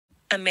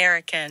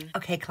American.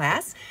 Okay,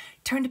 class,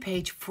 turn to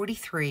page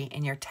 43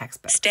 in your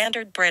textbook.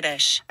 Standard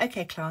British.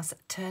 Okay, class,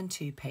 turn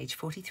to page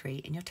 43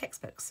 in your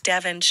textbooks.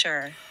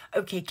 Devonshire.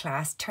 Okay,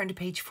 class, turn to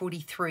page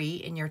 43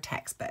 in your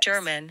textbooks.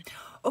 German.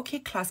 Okay,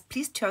 class,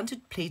 please turn to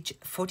page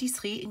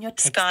 43 in your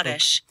textbook.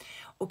 Scottish.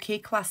 Okay,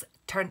 class,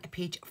 turn to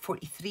page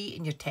 43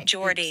 in your textbooks.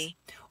 Geordie.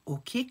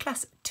 Okay,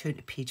 class, turn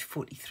to page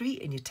 43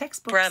 in your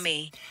textbooks.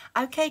 Brummie.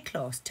 Okay,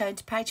 class, turn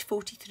to page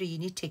 43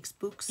 in your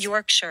textbooks.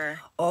 Yorkshire.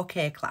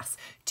 Okay, class,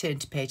 turn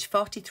to page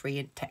 43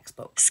 in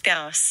textbooks.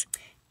 Scouse.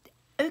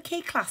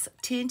 Okay, class,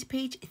 turn to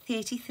page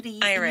 33 in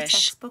your Irish.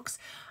 textbooks.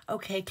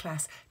 Okay,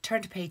 class,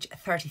 turn to page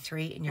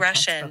 33 in your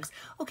Russian. textbooks.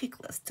 Okay,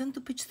 class, turn to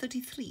page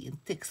 33 in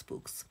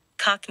textbooks.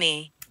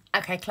 Cockney.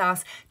 Okay,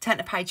 class, turn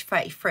to page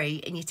 33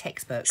 in your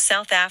textbooks.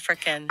 South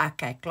African.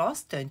 Okay,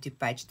 class, turn to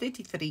page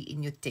 33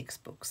 in your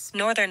textbooks.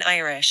 Northern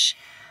Irish.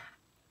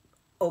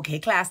 Okay,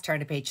 class, turn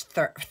to page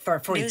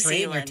 43 in your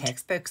Zealand.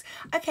 textbooks.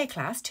 Okay,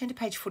 class, turn to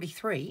page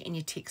 43 in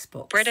your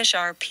textbooks. British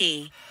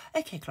RP.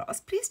 Okay,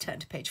 class, please turn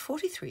to page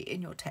 43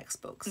 in your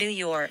textbooks. New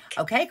York.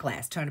 Okay,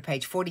 class, turn to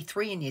page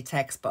 43 in your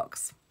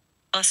textbooks.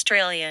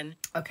 Australian.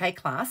 Okay,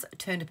 class,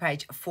 turn to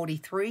page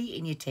 43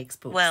 in your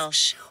textbooks.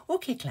 Welsh.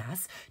 Okay,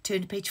 class,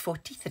 turn to page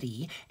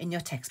 43 in your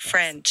textbooks.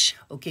 French.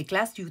 Okay,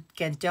 class, you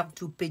can turn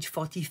to page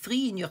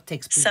 43 in your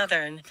textbook.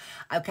 Southern.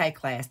 Okay,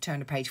 class,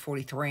 turn to page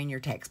 43 in your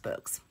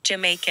textbooks.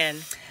 Jamaican.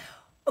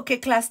 Okay,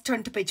 class,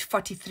 turn to page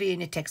 43 in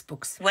your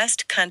textbooks.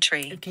 West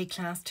Country. Okay,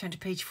 class, turn to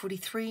page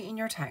 43 in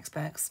your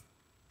textbooks.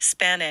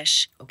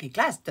 Spanish. Okay,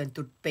 class, turn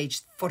to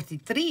page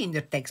 43 in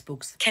your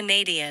textbooks.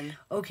 Canadian.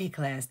 Okay,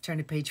 class, turn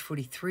to page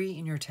 43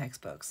 in your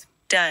textbooks.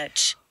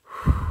 Dutch.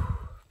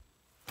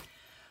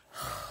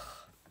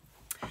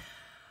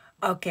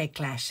 Okay,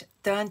 class,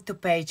 turn to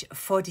page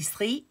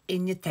 43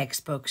 in your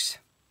textbooks.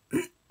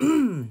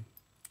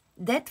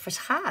 Dat was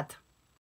hard.